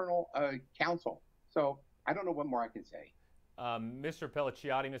my internal counsel. So I don't know what more I can say. Mr.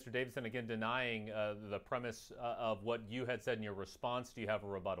 Pellicciotti, Mr. Davidson, again denying the premise of what you had said in your response. Do you have a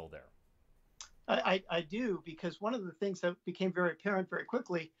rebuttal there? I do, because one of the things that became very apparent very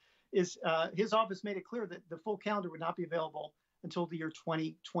quickly is his office made it clear that the full calendar would not be available until the year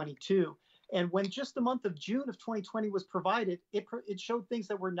 2022. And when just the month of June of 2020 was provided, it showed things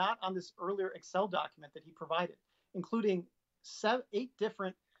that were not on this earlier Excel document that he provided, including 8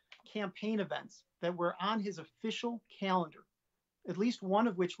 different campaign events that were on his official calendar, at least one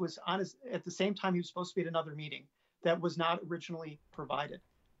of which was on at the same time he was supposed to be at another meeting that was not originally provided.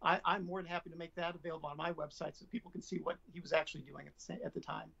 I'm more than happy to make that available on my website so people can see what he was actually doing at the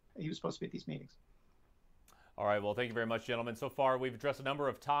time he was supposed to be at these meetings. All right, well, thank you very much, gentlemen. So far, we've addressed a number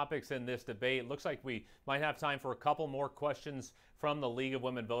of topics in this debate. It looks like we might have time for a couple more questions from the League of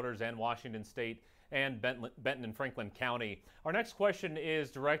Women Voters and Washington State and Benton and Franklin County. Our next question is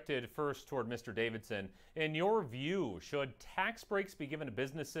directed first toward Mr. Davidson. In your view, should tax breaks be given to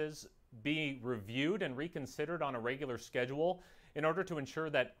businesses be reviewed and reconsidered on a regular schedule in order to ensure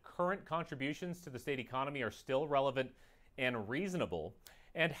that current contributions to the state economy are still relevant and reasonable?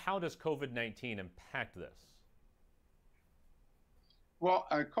 And how does COVID-19 impact this? Well,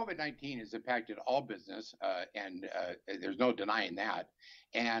 COVID-19 has impacted all business, and there's no denying that.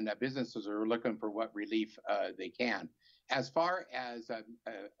 And businesses are looking for what relief they can. As far as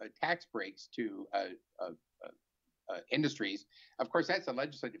tax breaks to industries, of course, that's a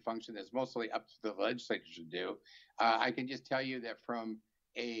legislative function that's mostly up to the legislature to do. I can just tell you that from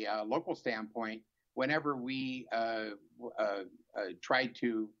a local standpoint, whenever we tried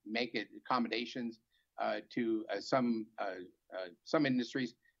to make accommodations to some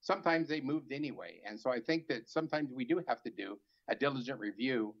industries, sometimes they moved anyway. And so I think that sometimes we do have to do a diligent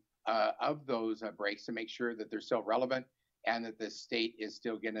review of those breaks to make sure that they're still relevant and that the state is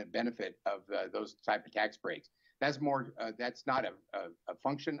still getting a benefit of those type of tax breaks. That's more. That's not a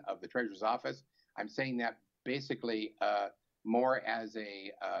function of the Treasurer's office. I'm saying that basically more as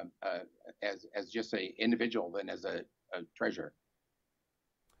as just an individual than as a treasurer.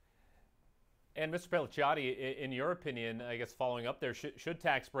 And Mr. Pellicciotti, in your opinion, I guess following up there, should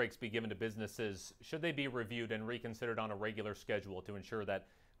tax breaks be given to businesses? Should they be reviewed and reconsidered on a regular schedule to ensure that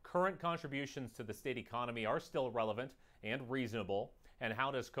current contributions to the state economy are still relevant and reasonable? And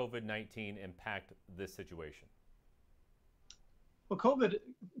how does COVID-19 impact this situation? Well, COVID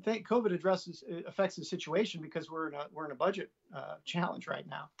affects the situation because we're in a budget challenge right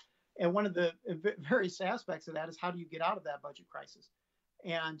now, and one of the various aspects of that is how do you get out of that budget crisis?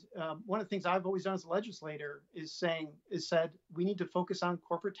 And one of the things I've always done as a legislator is said we need to focus on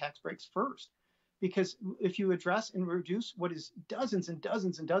corporate tax breaks first, because if you address and reduce what is dozens and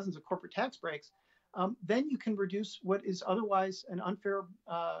dozens and dozens of corporate tax breaks, then you can reduce what is otherwise an unfair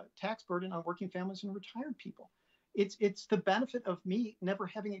tax burden on working families and retired people. It's the benefit of me never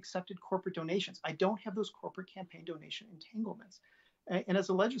having accepted corporate donations. I don't have those corporate campaign donation entanglements. And as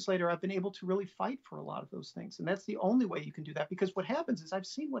a legislator, I've been able to really fight for a lot of those things. And that's the only way you can do that, because what happens is I've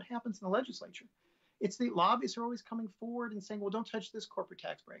seen what happens in the legislature. It's the lobbyists are always coming forward and saying, well, don't touch this corporate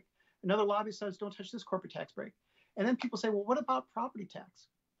tax break. Another lobbyist says, don't touch this corporate tax break. And then people say, well, what about property tax?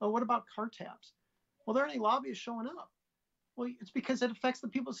 Well, what about car tabs? Well, there aren't any lobbyists showing up. Well, it's because it affects the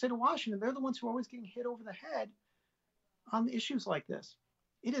people of the state of Washington. They're the ones who are always getting hit over the head on issues like this.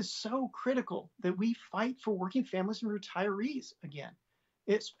 It is so critical that we fight for working families and retirees again.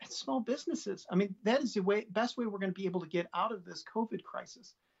 It's small businesses. I mean, that is the best way we're going to be able to get out of this COVID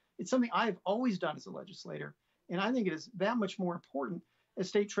crisis. It's something I've always done as a legislator, and I think it is that much more important as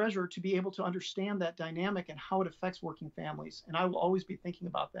state treasurer to be able to understand that dynamic and how it affects working families. And I will always be thinking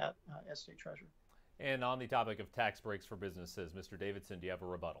about that as state treasurer. And on the topic of tax breaks for businesses, Mr. Davidson, do you have a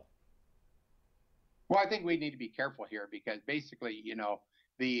rebuttal? Well, I think we need to be careful here because basically,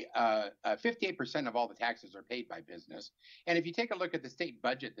 the 58% of all the taxes are paid by business. And if you take a look at the state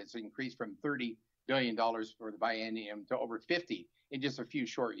budget that's increased from $30 billion for the biennium to over 50 in just a few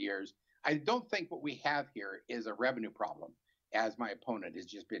short years, I don't think what we have here is a revenue problem, as my opponent has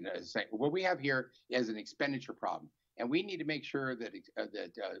just been saying. What we have here is an expenditure problem. And we need to make sure that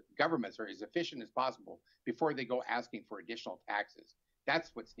governments are as efficient as possible before they go asking for additional taxes.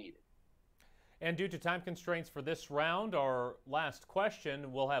 That's what's needed. And due to time constraints for this round, our last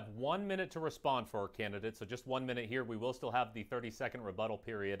question, we'll have 1 minute to respond for our candidates. So just 1 minute here. We will still have the 30-second rebuttal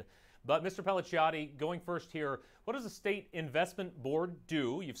period. But Mr. Pellicciotti, going first here, what does the State Investment Board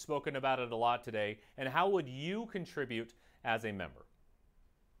do? You've spoken about it a lot today. And how would you contribute as a member?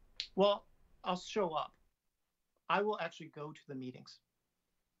 Well, I'll show up. I will actually go to the meetings.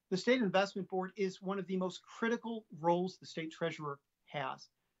 The State Investment Board is one of the most critical roles the state treasurer has.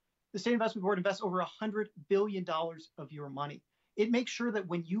 The State Investment Board invests over $100 billion of your money. It makes sure that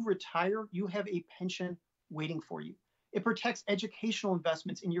when you retire, you have a pension waiting for you. It protects educational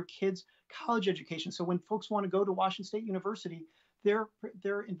investments in your kids' college education. So when folks want to go to Washington State University, their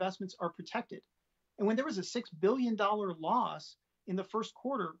investments are protected. And when there was a $6 billion loss in the first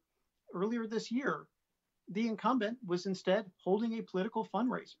quarter earlier this year, the incumbent was instead holding a political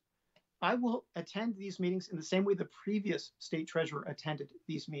fundraiser. I will attend these meetings in the same way the previous state treasurer attended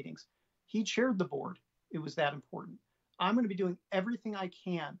these meetings. He chaired the board. It was that important. I'm going to be doing everything I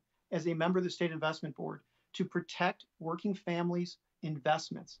can as a member of the State Investment Board to protect working families'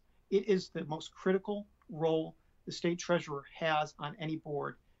 investments. It is the most critical role the state treasurer has on any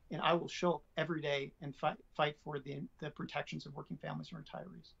board, and I will show up every day and fight for the protections of working families and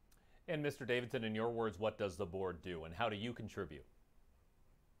retirees. And Mr. Davidson, in your words, what does the board do and how do you contribute?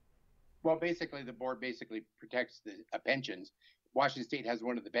 Well, basically, the board protects the pensions. Washington State has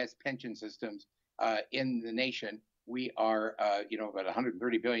one of the best pension systems in the nation. We are, about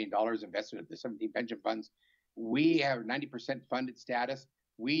 $130 billion invested in the 17 pension funds. We have 90% funded status.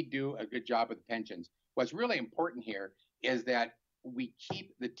 We do a good job with the pensions. What's really important here is that we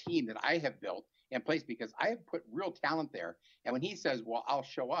keep the team that I have built in place because I have put real talent there. And when he says, well, I'll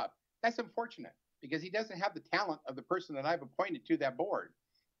show up, that's unfortunate because he doesn't have the talent of the person that I've appointed to that board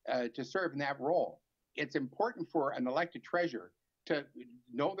to serve in that role. It's important for an elected treasurer to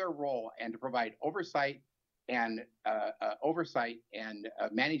know their role and to provide oversight and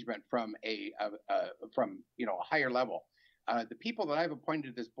management from a higher level. The people that I've appointed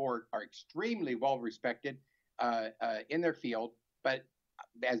to this board are extremely well respected in their field, but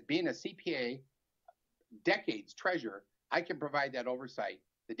as being a CPA, decades treasurer, I can provide that oversight.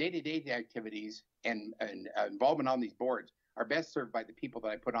 The day-to-day activities and involvement on these boards are best served by the people that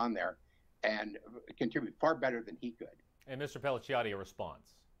I put on there and contribute far better than he could. And Mr. Pellicciotti, a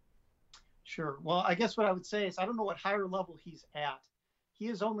response. Sure. Well, I guess what I would say is I don't know what higher level he's at. He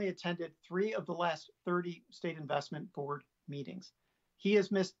has only attended 3 of the last 30 State Investment Board meetings. He has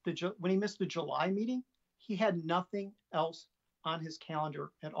missed when he missed the July meeting, he had nothing else on his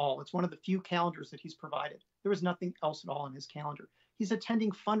calendar at all. It's one of the few calendars that he's provided. There was nothing else at all on his calendar. He's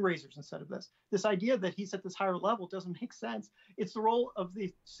attending fundraisers instead of this. This idea that he's at this higher level doesn't make sense. It's the role of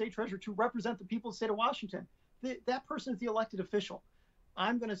the state treasurer to represent the people of the state of Washington. That person is the elected official.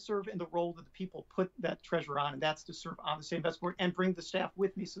 I'm going to serve in the role that the people put that treasurer on, and that's to serve on the State Investment Board and bring the staff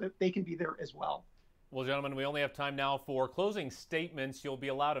with me so that they can be there as well. Well, gentlemen, we only have time now for closing statements. You'll be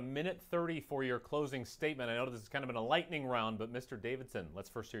allowed 1:30 for your closing statement. I know this is kind of been a lightning round, but Mr. Davidson, let's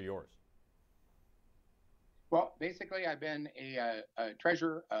first hear yours. Well, basically, I've been a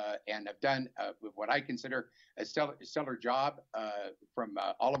treasurer and I've done what I consider a stellar job from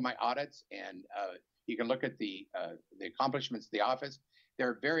all of my audits. And you can look at the accomplishments of the office.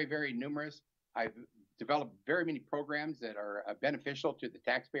 They're very, very numerous. I've developed very many programs that are beneficial to the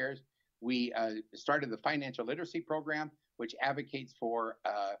taxpayers. We started the financial literacy program, which advocates for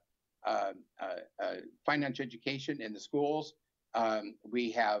financial education in the schools. I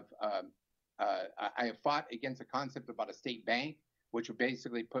have fought against the concept about a state bank, which would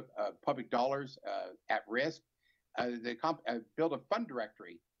basically put public dollars at risk. Build a fund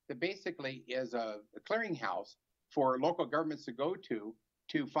directory that basically is a clearinghouse for local governments to go to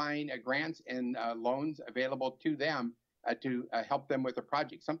find grants and loans available to them to help them with a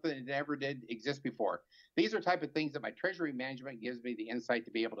project, something that never did exist before. These are type of things that my treasury management gives me the insight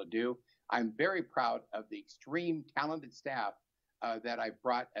to be able to do. I'm very proud of the extreme talented staff that I've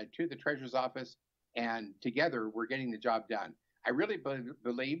brought to the treasurer's office, and together we're getting the job done. I really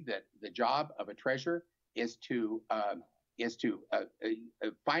believe that the job of a treasurer is to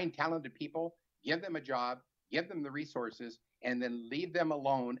find talented people, give them a job, give them the resources, and then leave them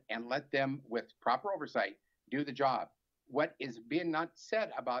alone and let them, with proper oversight, do the job. What is being not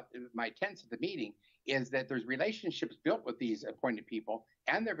said about my attendance at the meeting is that there's relationships built with these appointed people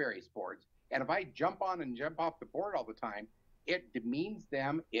and their various boards. And if I jump on and jump off the board all the time, it demeans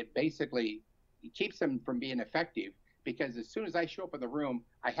them. It basically keeps them from being effective, because as soon as I show up in the room,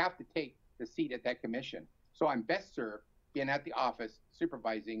 I have to take the seat at that commission. So I'm best served being at the office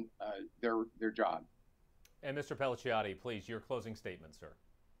supervising their job. And Mr. Pellicciotti, please, your closing statement, sir.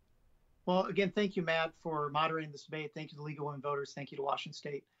 Well, again, thank you, Matt, for moderating this debate. Thank you to the League of Women Voters. Thank you to Washington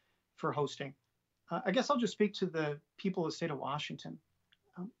State for hosting. I guess I'll just speak to the people of the state of Washington.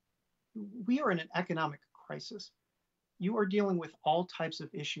 We are in an economic crisis. You are dealing with all types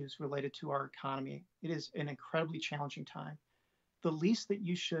of issues related to our economy. It is an incredibly challenging time. The least that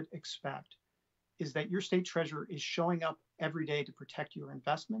you should expect is that your state treasurer is showing up every day to protect your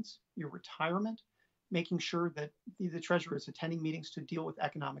investments, your retirement, making sure that the treasurer is attending meetings to deal with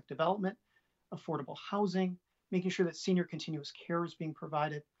economic development, affordable housing, making sure that senior continuous care is being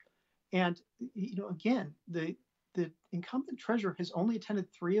provided. And, again, the incumbent treasurer has only attended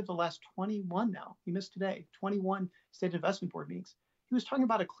 3 of the last 21 now. He missed today, 21 state investment board meetings. He was talking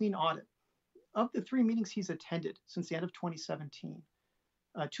about a clean audit. Of the 3 meetings he's attended since the end of 2017,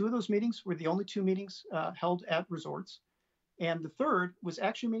 2 of those meetings were the only 2 meetings held at resorts. And the third was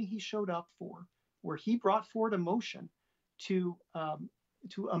actually a meeting he showed up for, where he brought forward a motion to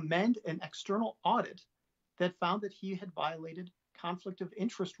amend an external audit that found that he had violated conflict of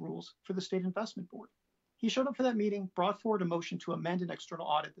interest rules for the State Investment Board. He showed up for that meeting, brought forward a motion to amend an external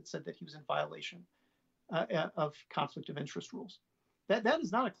audit that said that he was in violation of conflict of interest rules. That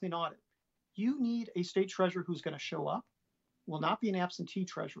is not a clean audit. You need a state treasurer who's going to show up, will not be an absentee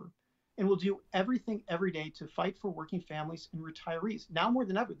treasurer, and will do everything every day to fight for working families and retirees. Now more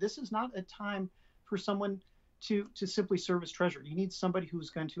than ever, this is not a time for someone to simply serve as treasurer. You need somebody who's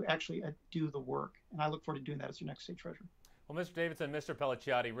going to actually do the work. And I look forward to doing that as your next state treasurer. Well, Mr. Davidson, Mr.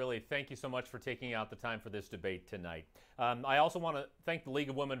 Pellicciotti, really thank you so much for taking out the time for this debate tonight. I also want to thank the League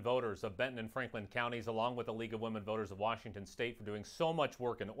of Women Voters of Benton and Franklin counties, along with the League of Women Voters of Washington State, for doing so much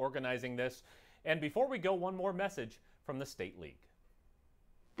work in organizing this. And before we go, one more message from the State League.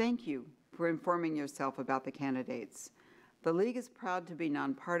 Thank you for informing yourself about the candidates. The League is proud to be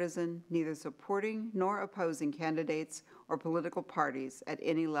nonpartisan, neither supporting nor opposing candidates or political parties at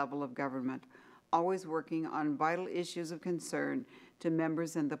any level of government, always working on vital issues of concern to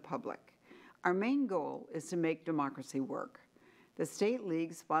members and the public. Our main goal is to make democracy work. The State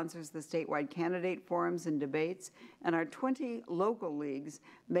League sponsors the statewide candidate forums and debates, and our 20 local leagues,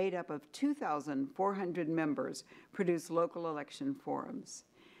 made up of 2,400 members, produce local election forums.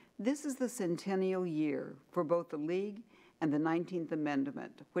 This is the centennial year for both the League and the 19th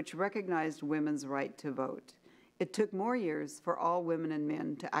Amendment, which recognized women's right to vote. It took more years for all women and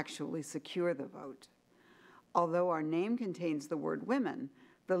men to actually secure the vote. Although our name contains the word women,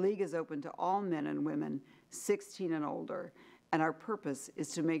 the League is open to all men and women 16 and older, and our purpose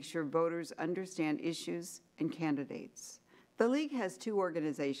is to make sure voters understand issues and candidates. The League has 2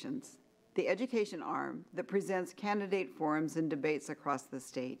 organizations: the education arm that presents candidate forums and debates across the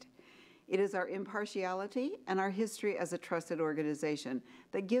state. It is our impartiality and our history as a trusted organization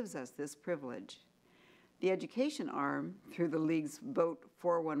that gives us this privilege. The education arm, through the League's Vote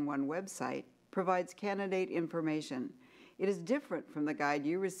 411 website, provides candidate information. It is different from the guide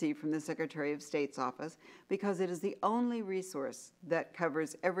you receive from the Secretary of State's office because it is the only resource that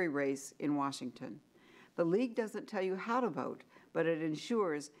covers every race in Washington. The League doesn't tell you how to vote, but it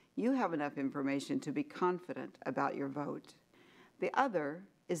ensures you have enough information to be confident about your vote. The other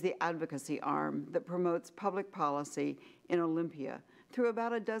is the advocacy arm that promotes public policy in Olympia through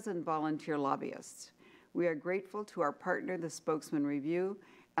about a dozen volunteer lobbyists. We are grateful to our partner, the Spokesman Review,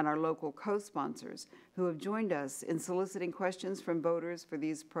 and our local co-sponsors who have joined us in soliciting questions from voters for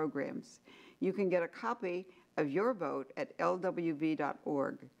these programs. You can get a copy of your vote at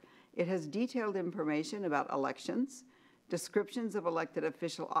lwv.org. It has detailed information about elections, descriptions of elected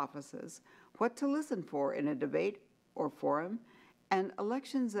official offices, what to listen for in a debate or forum, and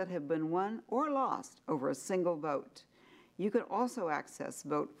elections that have been won or lost over a single vote. You can also access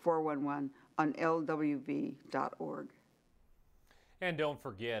Vote 411 on lwv.org. And don't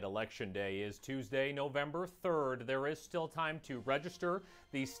forget, Election Day is Tuesday, November 3rd. There is still time to register.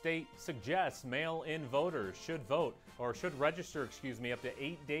 The state suggests mail-in voters should register, up to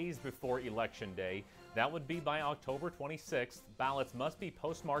 8 days before Election Day. That would be by October 26th. Ballots must be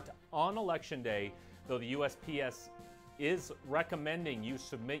postmarked on Election Day, though the USPS is recommending you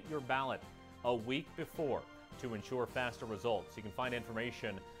submit your ballot a week before to ensure faster results. You can find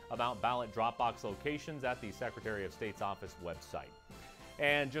information about ballot drop-box locations at the Secretary of State's office website.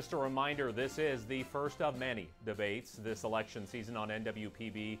 And just a reminder, this is the first of many debates this election season on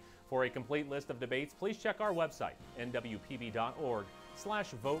NWPB. For a complete list of debates, please check our website,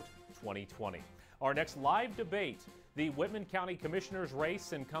 nwpb.org/vote2020. Our next live debate, the Whitman County Commissioner's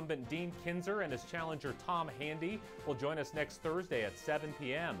race, incumbent Dean Kinzer and his challenger Tom Handy will join us next Thursday at 7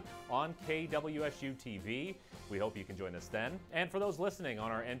 p.m. on KWSU TV. We hope you can join us then. And for those listening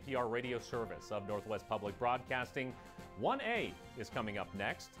on our NPR radio service of Northwest Public Broadcasting, 1A is coming up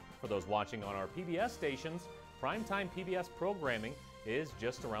next. For those watching on our PBS stations, primetime PBS programming is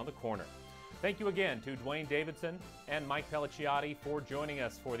just around the corner. Thank you again to Duane Davidson and Mike Pellicciotti for joining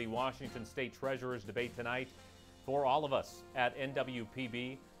us for the Washington State Treasurer's debate tonight. For all of us at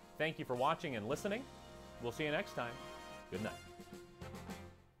NWPB, thank you for watching and listening. We'll see you next time. Good night.